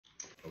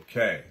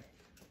Okay,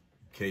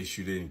 in case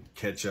you didn't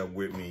catch up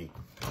with me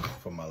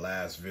for my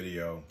last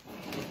video,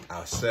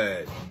 I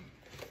said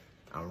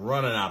I'm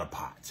running out of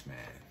pots, man.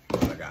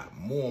 I got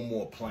more and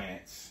more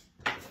plants.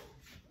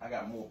 I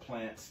got more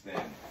plants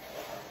than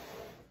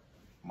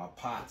my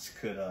pots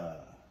could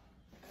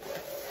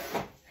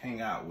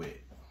hang out with.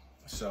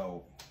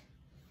 So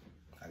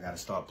I gotta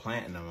start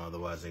planting them,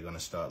 otherwise they're gonna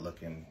start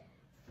looking,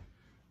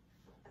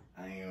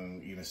 I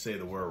ain't even say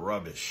the word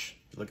rubbish.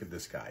 Look at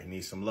this guy, he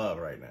needs some love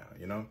right now,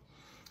 you know?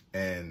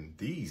 And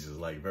these is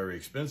like very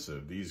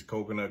expensive. These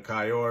coconut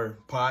coir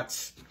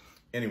pots.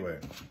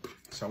 Anyway,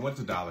 so I went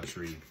to Dollar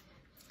Tree.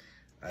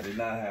 I did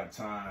not have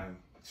time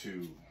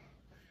to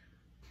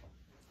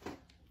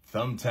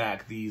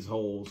thumbtack these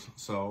holes,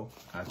 so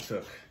I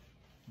took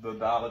the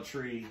Dollar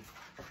Tree.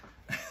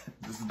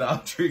 This is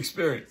Dollar Tree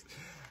experience.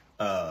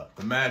 The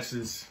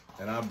matches,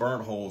 and I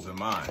burnt holes in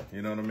mine.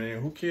 You know what I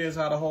mean? Who cares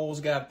how the holes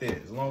got there?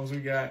 As long as we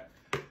got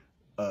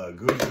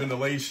good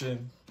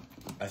ventilation.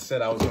 I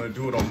said I was gonna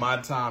do it on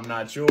my time,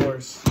 not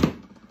yours.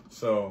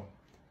 So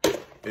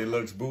it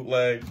looks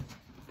bootleg.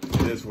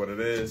 It is what it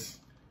is.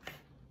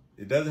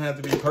 It doesn't have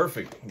to be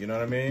perfect, you know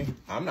what I mean?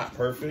 I'm not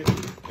perfect,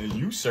 and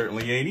you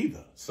certainly ain't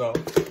either. So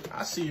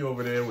I see you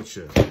over there with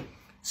your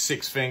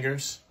 6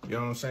 fingers, you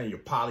know what I'm saying? Your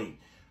poly,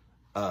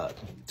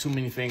 too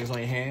many fingers on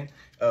your hand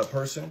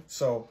person.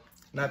 So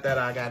not that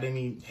I got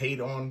any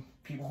hate on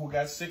people who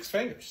got 6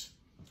 fingers.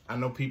 I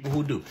know people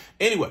who do.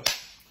 Anyway,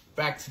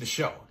 back to the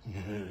show.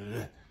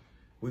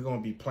 We're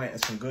gonna be planting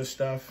some good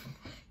stuff.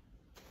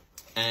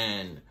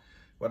 And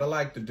what I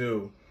like to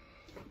do,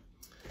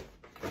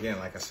 again,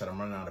 like I said, I'm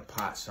running out of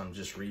pots, so I'm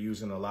just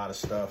reusing a lot of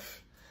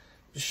stuff.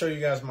 Just show you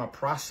guys my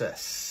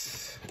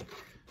process.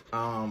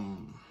 I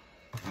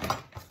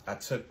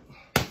took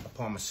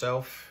upon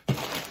myself,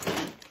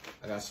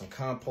 I got some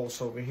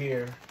compost over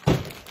here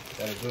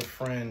that a good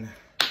friend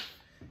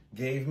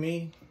gave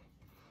me.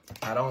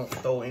 I don't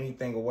throw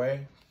anything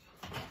away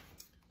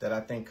that I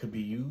think could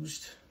be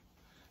used.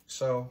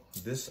 So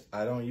this,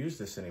 I don't use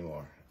this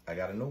anymore. I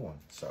got a new one.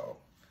 So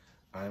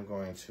I'm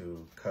going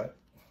to cut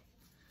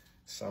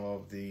some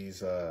of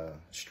these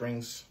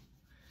strings,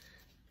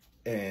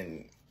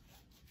 and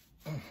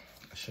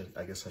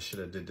I guess I should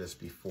have did this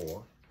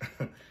before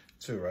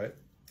too, right?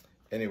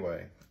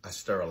 Anyway, I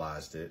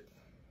sterilized it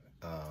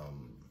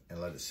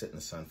and let it sit in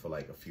the sun for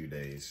like a few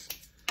days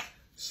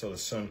so the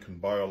sun can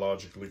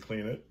biologically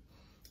clean it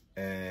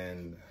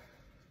and,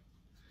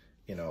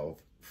 you know,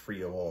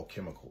 free of all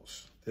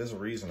chemicals. There's a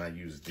reason I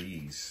use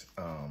these.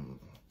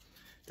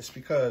 It's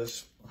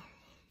because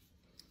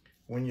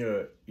when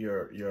your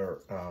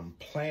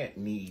plant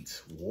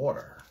needs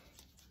water,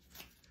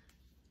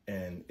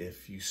 and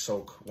if you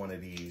soak one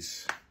of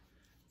these,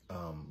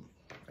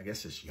 I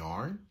guess it's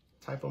yarn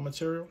type of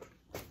material,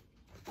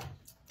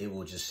 it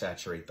will just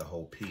saturate the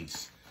whole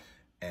piece.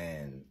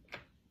 And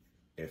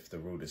if the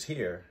root is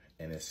here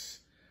and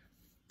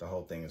the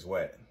whole thing is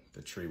wet,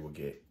 the tree will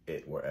get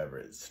it wherever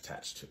it's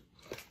attached to.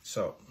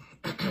 So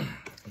I'm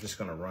just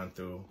gonna run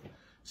through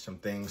some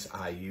things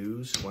I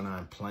use when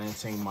I'm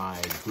planting my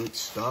good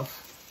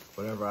stuff.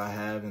 Whatever I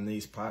have in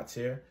these pots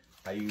here,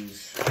 I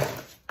use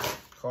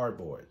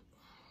cardboard,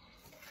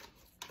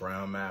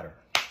 brown matter.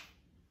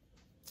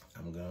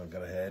 I'm gonna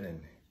go ahead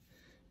and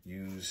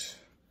use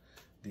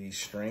these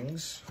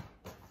strings,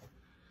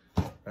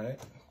 right,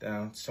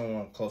 down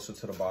somewhat closer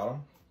to the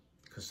bottom,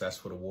 because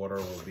that's where the water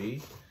will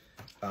be.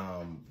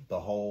 The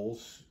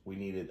holes, we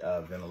needed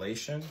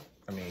ventilation.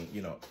 I mean,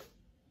 you know,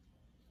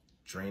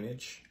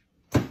 drainage.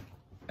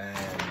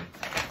 And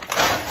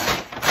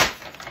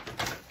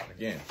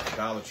again,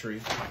 Dollar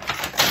Tree.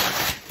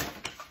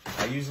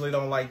 I usually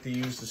don't like to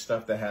use the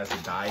stuff that has a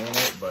dye in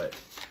it, but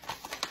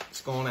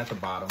it's going at the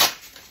bottom.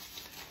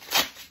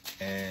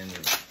 And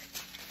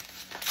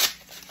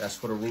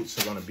that's where the roots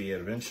are going to be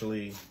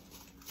eventually.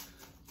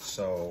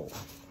 So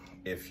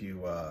if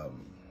you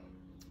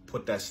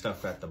put that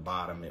stuff at the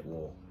bottom, it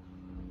will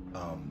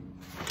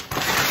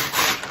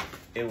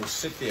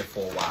sit there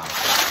for a while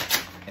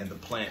and the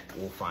plant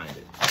will find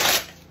it.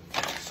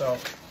 So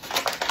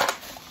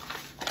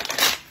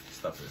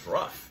stuff is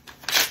rough.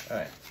 All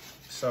right,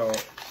 so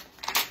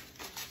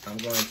I'm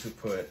going to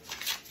put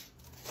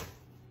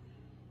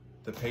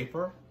the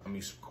paper. I'm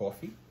using some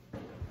coffee.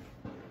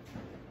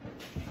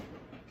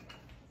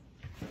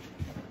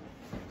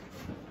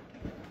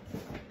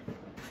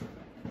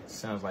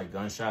 Sounds like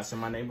gunshots in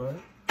my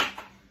neighborhood,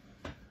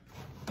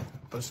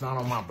 but it's not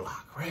on my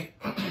block, right?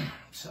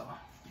 So,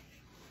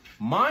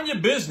 mind your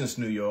business,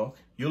 New York.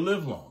 You'll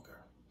live longer.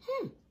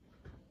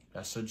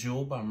 That's a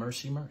jewel by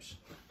Mercy Merce.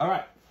 All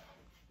right.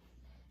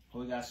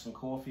 We got some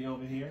coffee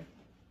over here.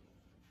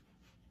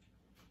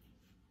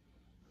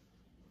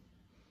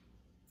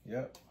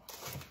 Yep.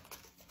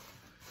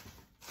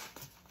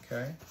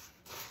 Okay.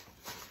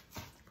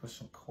 Put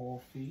some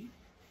coffee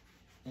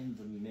in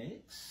the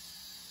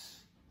mix.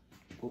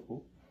 Ooh,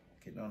 ooh.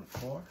 Getting on the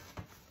floor.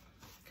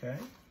 Okay.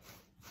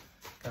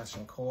 Got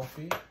some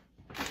coffee.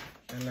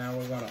 And now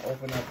we're going to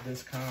open up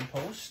this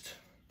compost.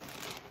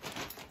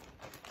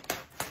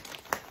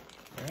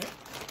 All right.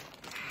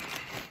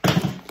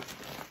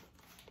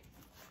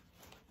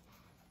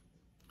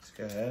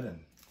 go ahead and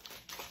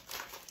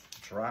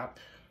drop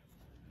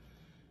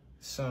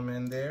some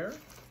in there.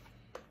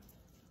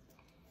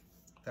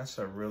 That's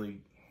a really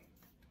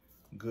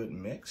good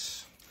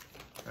mix,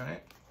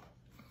 right?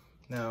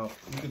 Now,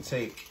 you can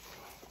take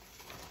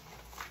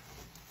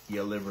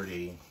your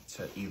liberty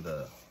to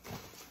either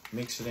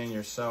mix it in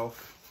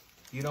yourself.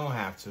 You don't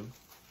have to.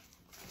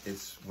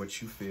 It's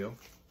what you feel.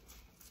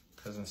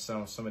 Because in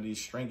some of these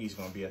stringies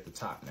gonna be at the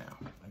top now.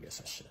 I guess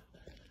I should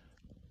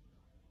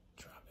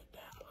drop it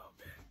down a little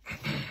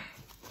bit.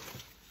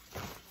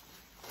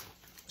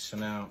 So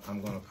now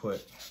I'm gonna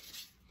put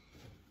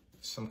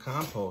some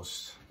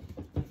compost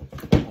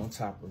on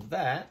top of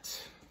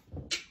that.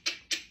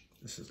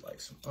 This is like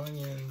some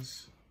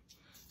onions,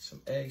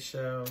 some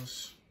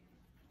eggshells,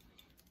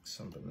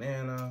 some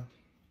banana,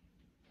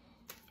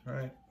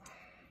 right?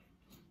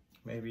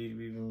 Maybe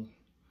even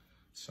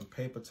some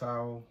paper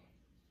towel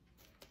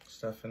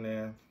stuff in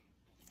there.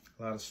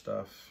 A lot of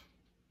stuff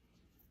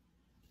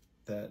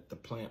that the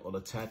plant will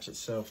attach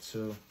itself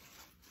to.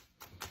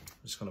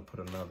 I'm just gonna put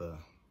another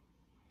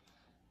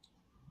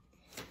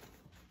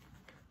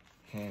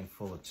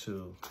handful or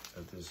two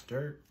of this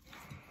dirt.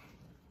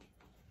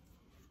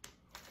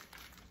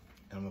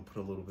 And I'm gonna put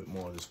a little bit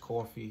more of this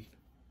coffee.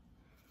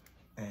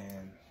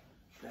 And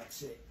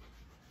that's it.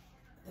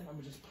 Then I'm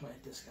gonna just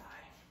plant this guy.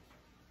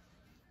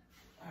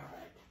 All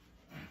right.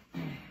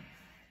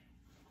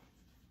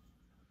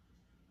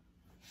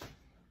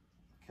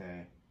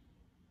 Okay.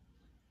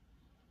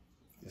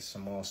 There's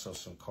also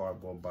some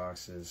cardboard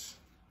boxes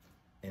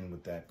in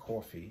with that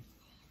coffee.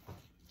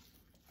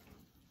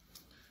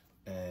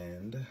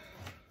 And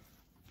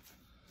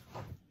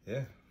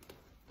yeah,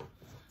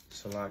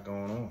 it's a lot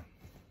going on.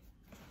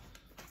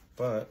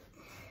 But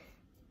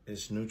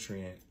it's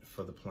nutrient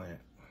for the plant.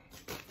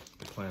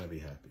 The plant will be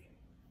happy,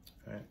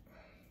 right?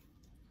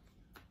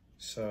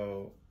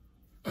 So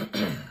I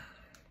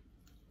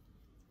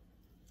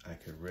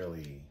could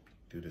really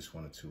do this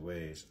one of two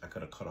ways. I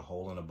could have cut a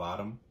hole in the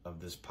bottom of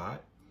this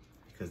pot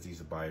because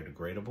these are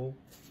biodegradable,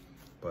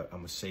 but I'm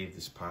gonna save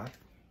this pot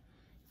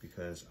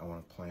because I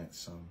want to plant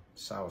some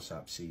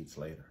soursop seeds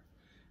later.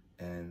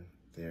 And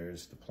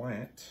there's the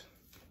plant.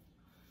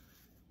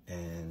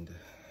 And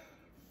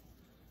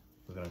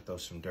we're gonna throw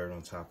some dirt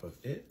on top of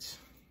it.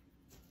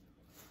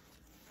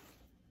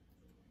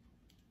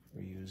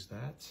 Reuse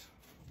that.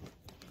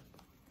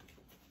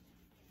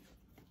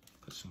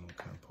 Put some more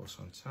compost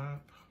on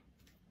top.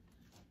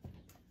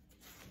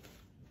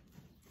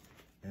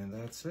 And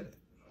that's it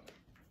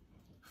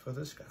for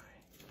this guy.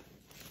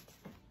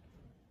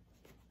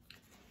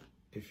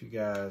 If you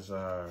guys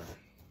are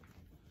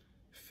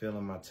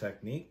feeling my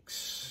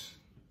techniques,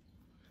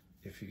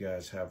 if you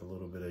guys have a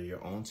little bit of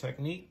your own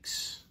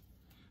techniques,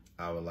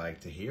 I would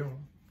like to hear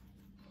them,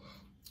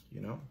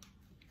 you know?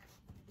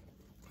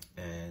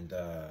 And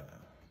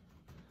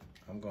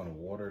I'm gonna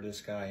water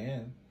this guy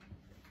in.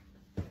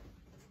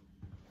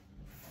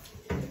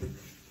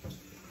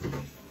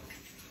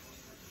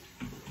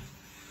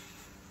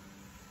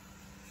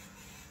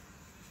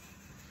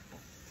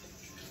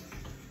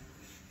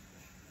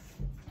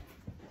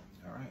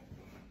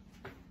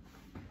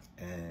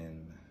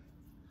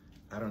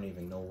 I don't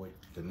even know what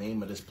the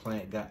name of this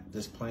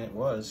plant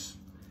was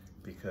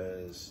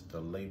because the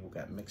label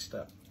got mixed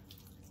up.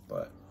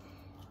 But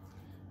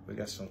we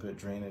got some good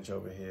drainage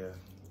over here.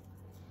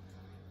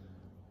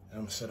 And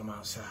I'm gonna set them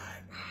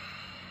outside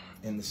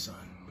in the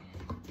sun.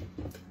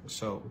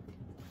 So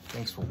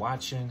thanks for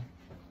watching.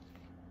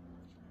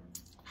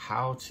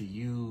 How to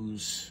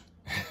use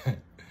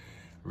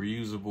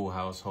reusable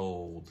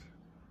household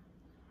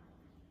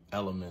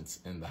elements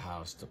in the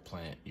house to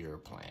plant your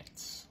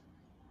plants.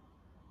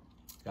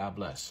 God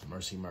bless.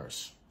 Mercy,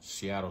 Merce.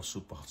 Seattle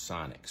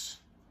Supersonics.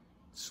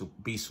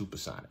 Be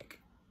supersonic.